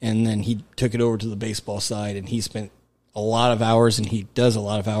 and then he took it over to the baseball side, and he spent a lot of hours, and he does a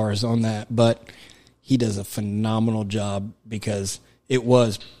lot of hours on that, but he does a phenomenal job because it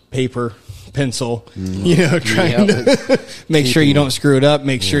was paper, pencil, trying to make sure you don't screw it up,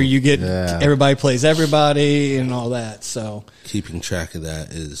 make sure you get everybody plays everybody and all that. So keeping track of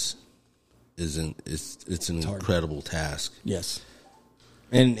that is an incredible task. Yes.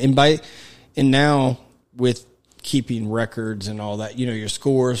 And now with keeping records and all that, your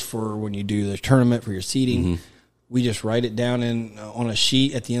scores for when you do the tournament for your seeding, we just write it down on a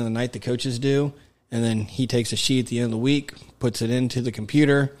sheet at the end of the night the coaches do, and then he takes a sheet at the end of the week, puts it into the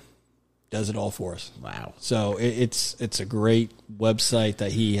computer, does it all for us. Wow. So it's a great website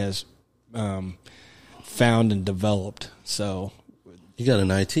that he has found and developed. So you got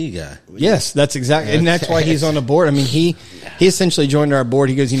an IT guy. Yes, that's exactly, and that's why he's on the board. I mean, he essentially joined our board.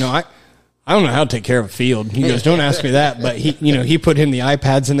 He goes, I don't know how to take care of a field. He goes, don't ask me that. But he put in the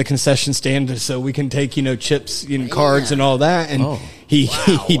iPads in the concession stand so we can take, chips and cards and all that. And he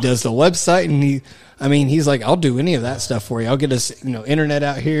does the website, and he's like, I'll do any of that stuff for you. I'll get us, internet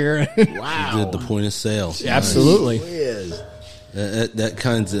out here. Wow. You did the point of sale. Absolutely.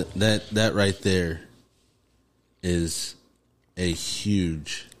 That right there is a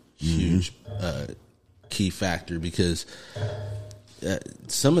huge key factor, because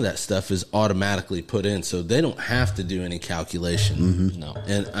some of that stuff is automatically put in, so they don't have to do any calculation. No.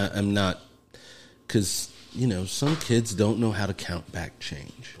 And I'm not, because some kids don't know how to count back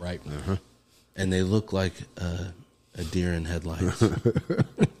change, Right. and they look like a deer in headlights.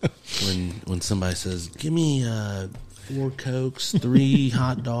 when somebody says, "Give me 4 Cokes, 3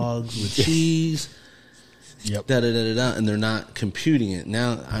 hot dogs with cheese." Yep. And they're not computing it.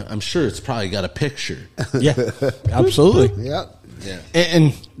 Now, I'm sure it's probably got a picture. Yeah, absolutely. Yep. Yeah.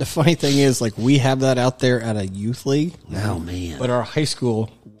 And the funny thing is, like, we have that out there at a youth league. Oh, man. But our high school,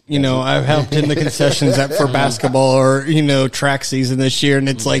 I've helped in the concessions for basketball or, track season this year. And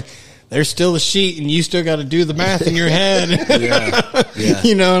it's like, there's still a sheet and you still got to do the math in your head. Yeah.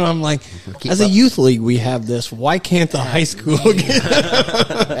 And I'm like, as a youth league, we have this. Why can't the high school get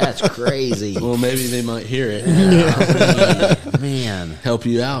That's crazy. Well, maybe they might hear it. Man. Help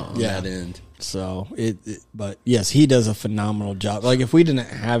you out on that end. So but yes, he does a phenomenal job. Like if we didn't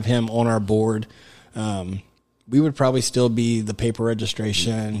have him on our board, we would probably still be the paper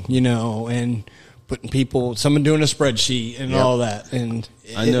registration, and putting someone doing a spreadsheet and all that, and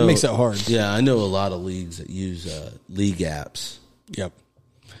it makes it hard. Yeah, I know a lot of leagues that use league apps. Yep.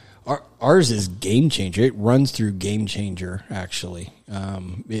 Ours is Game Changer. It runs through Game Changer, actually.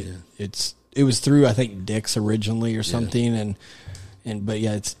 It was through, I think, Dick's originally or something, but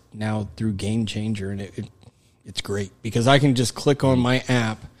it's now through Game Changer, and it's great because I can just click on my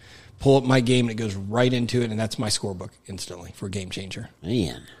app, pull up my game, and it goes right into it, and that's my scorebook instantly for Game Changer.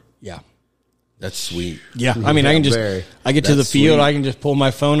 Man. Yeah. That's sweet. Yeah, I mean, I get to the field, I can just pull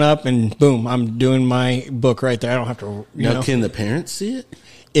my phone up, and boom, I'm doing my book right there. I don't have to. Now, can the parents see it?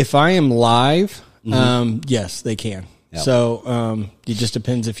 If I am live, yes, they can. Yep. So it just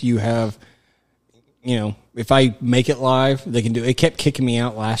depends if you have, if I make it live, they can do it. It kept kicking me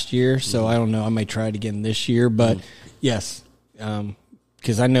out last year, so I don't know. I may try it again this year, but yes,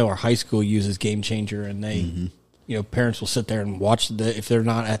 because I know our high school uses Game Changer, and they. Parents will sit there and watch if they're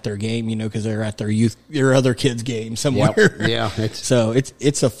not at their game, because they're at their other kid's game somewhere. Yep. Yeah. So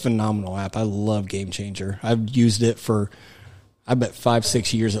it's a phenomenal app. I love Game Changer. I've used it for, I bet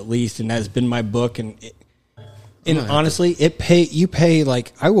 5-6 years at least, and that's been my book. And honestly,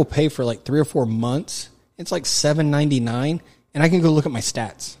 I will pay for like 3 or 4 months. It's like $7.99, and I can go look at my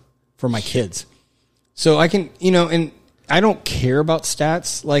stats for my kids. So I can, and I don't care about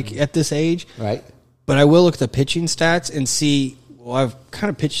stats like at this age. Right. But I will look at the pitching stats and see, well, I've kind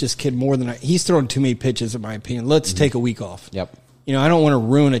of pitched this kid more than he's throwing too many pitches, in my opinion. Let's take a week off. Yep. You know, I don't want to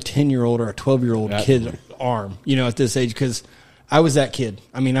ruin a 10-year-old or a 12-year-old kid's arm, you know, at this age, because I was that kid.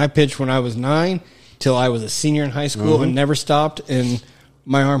 I mean, I pitched when I was 9 till I was a senior in high school and never stopped, and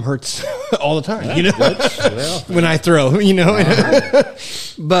my arm hurts all the time, you know, when I throw, you know.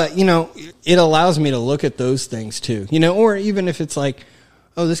 But, you know, it allows me to look at those things too, you know, or even if it's like,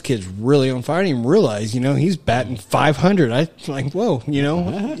 oh, this kid's really on fire. I didn't even realize, you know, he's batting 500. I like, whoa, you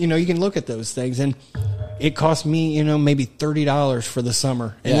know, you can look at those things, and it cost me, you know, maybe $30 for the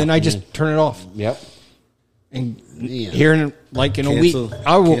summer, and then I just turn it off. Yep. And here in like in Cancel- a week,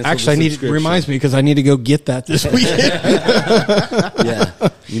 I will cancel actually. I the need it subscription. reminds me because I need to go get that this weekend. Yeah,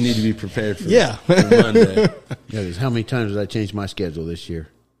 you need to be prepared for Yeah. for Monday. Yeah, 'cause how many times did I change my schedule this year?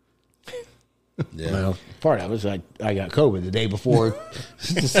 Yeah, Well, part of it is I got COVID the day before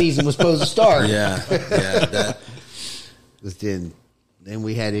the season was supposed to start. yeah. That, But then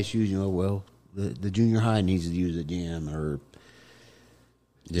we had issues. You know, well, the junior high needs to use the gym, or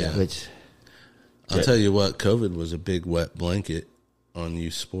yeah. which I'll tell you what, COVID was a big wet blanket on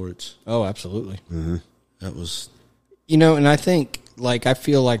youth sports. Oh, absolutely. That was You know, and I think I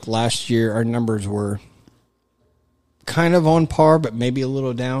feel like last year our numbers were kind of on par, but maybe a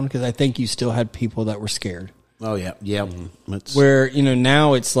little down because I think you still had people that were scared. oh yeah, Let's, Where, you know,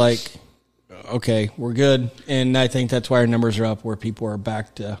 now it's like, okay, we're good. And I think that's why our numbers are up, where people are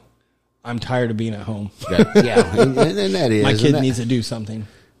back to, I'm tired of being at home. Yeah. and that is My kid and needs to do something.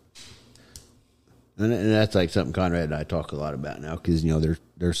 and that's like something Conrad and I talk a lot about now, because you know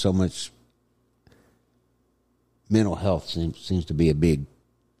there's so much mental health seems to be a big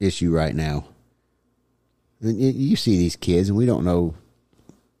issue right now. And you see these kids, and we don't know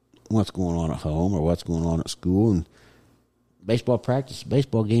what's going on at home or what's going on at school. And Baseball practice,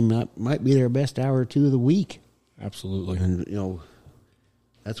 baseball game might be their best hour or two of the week. Absolutely. And, you know,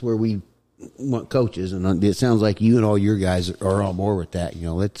 that's where we want coaches. And it sounds like you and all your guys are on board with that. You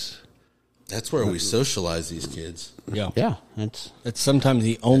know, that's where we socialize these kids. Yeah. Yeah, that's Sometimes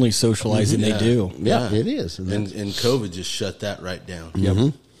the only socializing they do. yeah, it is. And And COVID just shut that right down.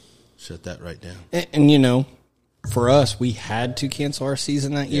 Yep. Shut that right down. And, you know, for us, we had to cancel our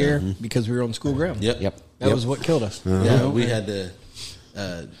season that year because we were on school ground. Yep. That was what killed us. Yeah, we had to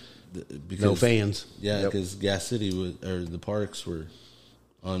because no fans. Yeah, Yep. because Gas City the parks were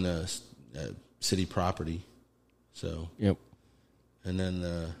on city property, so Yep. and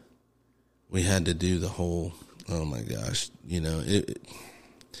then we had to do the whole. Oh my gosh, you know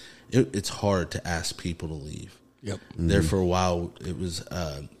it's hard to ask people to leave. Yep. There for a while, it was.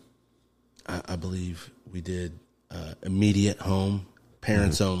 I believe we did immediate home,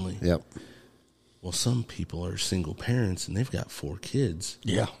 parents only. Yep. Well, some people are single parents and they've got 4 kids.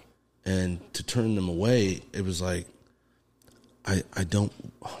 Yeah. And to turn them away, it was like, I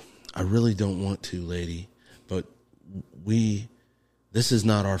really don't want to, lady, but this is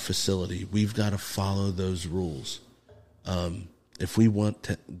not our facility. We've got to follow those rules. If we want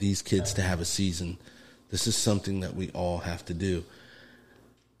these kids to have a season, this is something that we all have to do.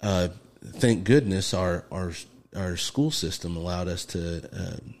 Thank goodness our school system allowed us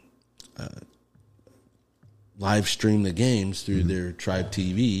to live stream the games through their Tribe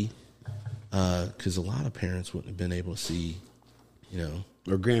TV, because a lot of parents wouldn't have been able to see, you know,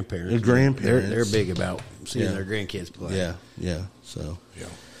 Or grandparents. Their grandparents. They're big about seeing Yeah. their grandkids play. yeah.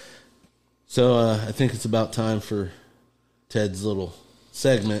 So I think it's about time for Ted's little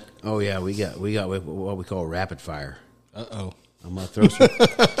segment. Oh yeah, we got what we call rapid fire. Uh-oh. I'm gonna throw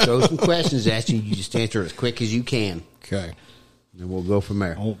some questions at you. You just answer as quick as you can, Okay. and we'll go from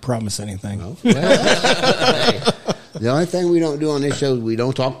there. I won't promise anything. Hey, the only thing we don't do on this show is we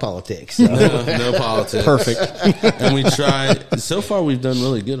don't talk politics. So. No politics. Perfect. And we try. So far, we've done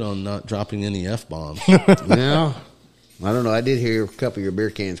really good on not dropping any F-bombs. Yeah. I don't know. I did hear a couple of your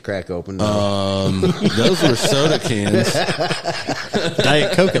beer cans crack open. Those were soda cans.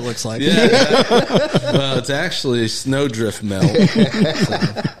 Diet Coke, it looks like. Yeah. Well, it's actually snowdrift melt.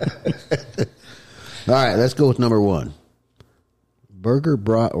 All right, let's go with number 1. Burger,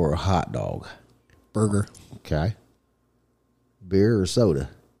 brat, or a hot dog? Burger. Okay. Beer or soda?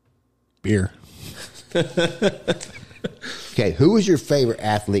 Beer. Okay, who was your favorite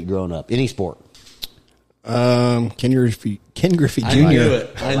athlete growing up? Any sport? Ken Griffey Jr. I knew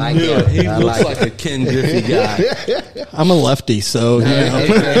it. I knew it. He looks like a Ken Griffey guy. I'm a lefty, so you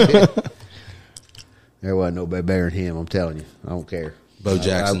know. There wasn't nobody better than him, I'm telling you. I don't care. Bo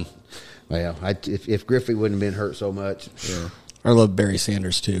Jackson. If Griffey wouldn't have been hurt so much. Yeah. I love Barry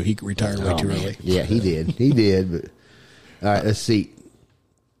Sanders too. He retired way too early. Yeah, he did. He did. But all right, let's see.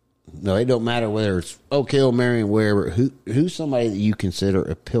 No, it don't matter whether it's Oak Hill, Marion, wherever. Who's somebody that you consider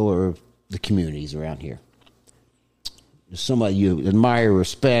a pillar of the communities around here? Somebody you admire,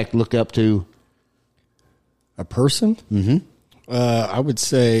 respect, look up to. A person? Mm-hmm. I would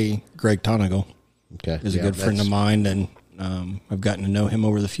say Greg Tonigal. Okay, Is a good friend of mine, and I've gotten to know him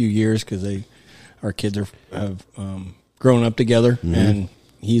over the few years because our kids have grown up together, and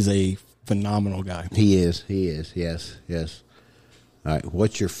he's a phenomenal guy. He is. Yes. All right.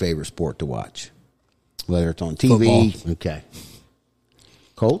 What's your favorite sport to watch? Whether it's on TV. Football. Okay.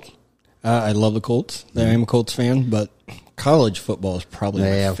 Colts? I love the Colts. I am a Colts fan, but college football is probably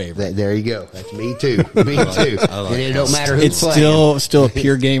my favorite. There you go. That's me too. Me too. And it don't matter who's It's playing. still a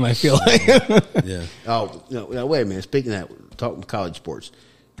pure game, I feel like. Yeah. Oh, no, wait a minute. Speaking of that, talking college sports,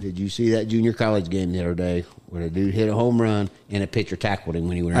 did you see that junior college game the other day where the dude hit a home run and a pitcher tackled him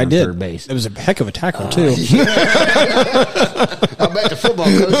when he went around third base? It was a heck of a tackle, too. I bet the football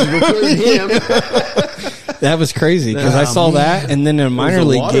coaches recruited him. That was crazy because I saw that, and then in a minor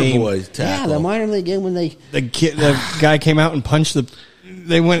league game, Yeah, the minor league game when they the guy came out and punched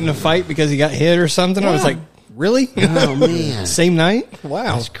they went in a fight because he got hit or something. I was like, really? Oh man, same night?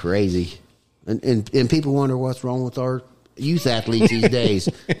 Wow, that's crazy. And people wonder what's wrong with our youth athletes these days.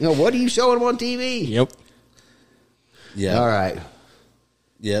 What are you showing them on TV? Yep. Yeah. All right.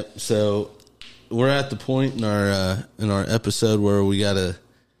 Yep. So we're at the point in our episode where we got to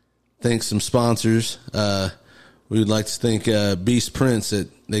thank some sponsors. We would like to thank Beast Prince.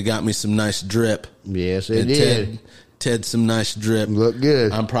 They got me some nice drip. Yes, they and did. Ted some nice drip. Look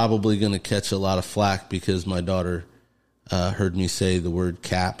good. I'm probably going to catch a lot of flack because my daughter heard me say the word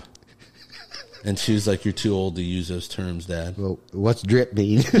cap. And she was like, "You're too old to use those terms, Dad." Well, what's drip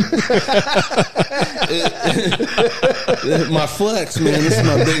mean? My flex, man. This is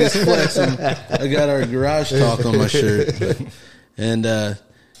my biggest flex. I got our garage talk on my shirt. And our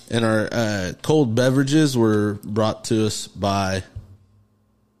cold beverages were brought to us by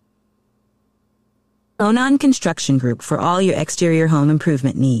Monon Construction Group for all your exterior home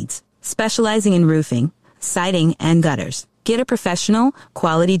improvement needs. Specializing in roofing, siding, and gutters. Get a professional,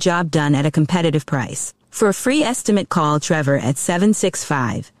 quality job done at a competitive price. For a free estimate, call Trevor at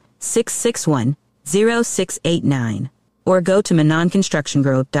 765-661-0689 or go to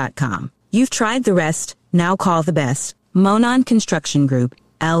MononConstructionGroup.com. You've tried the rest, now call the best. Monon Construction Group,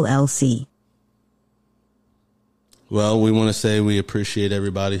 LLC. Well, we want to say we appreciate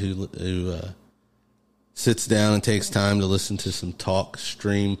everybody who sits down and takes time to listen to some talk,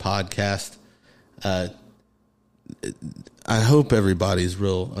 stream, podcast. I hope everybody's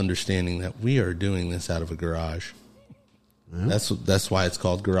real understanding that we are doing this out of a garage. Yeah. That's why it's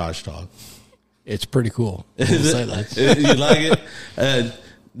called Garage Talk. It's pretty cool. You like it?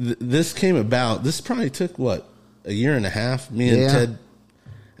 This came about. This probably took a year and a half. Me and Ted.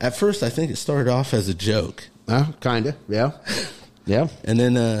 At first, I think it started off as a joke. Kind of, yeah. And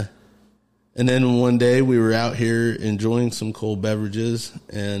then one day we were out here enjoying some cold beverages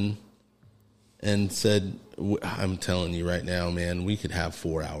and said, "I'm telling you right now, man, we could have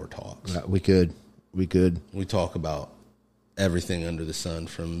 4-hour talks. We could. We talk about everything under the sun,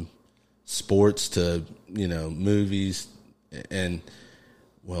 from sports to movies and."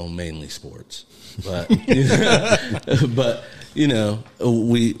 Well, mainly sports, but but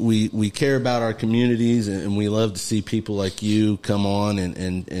we care about our communities, and we love to see people like you come on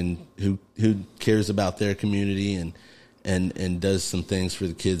and who cares about their community and does some things for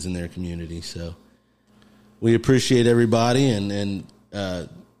the kids in their community. So we appreciate everybody, and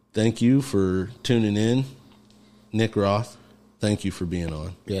thank you for tuning in. Nick Roth, thank you for being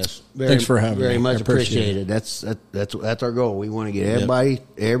on. Yes. Thanks for having me. Very much appreciate appreciated. That's our goal. We want to get everybody,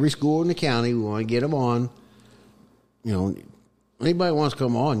 every school in the county, we want to get them on. Anybody wants to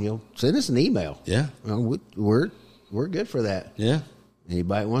come on, send us an email. Yeah. We're good for that. Yeah.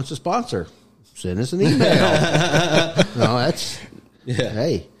 Anybody wants to sponsor, send us an email.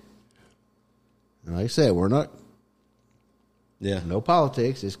 Hey. Like I said, we're not. Yeah. No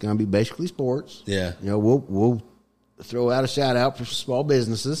politics. It's going to be basically sports. Yeah. We'll throw out a shout out for small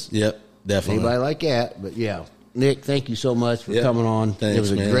businesses. Yep, definitely. Anybody like that. But yeah, Nick, thank you so much for coming on. Thanks, it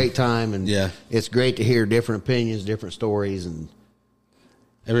was a great time, and it's great to hear different opinions, different stories, and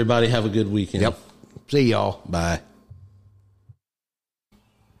everybody have a good weekend. Yep. See y'all. Bye.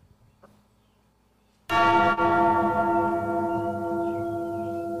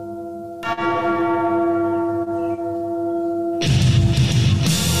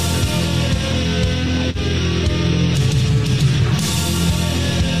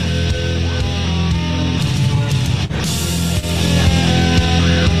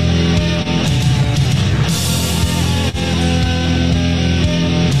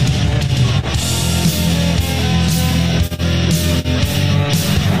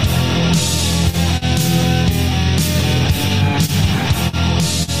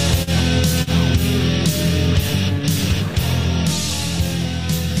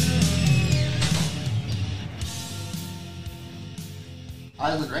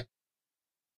 I would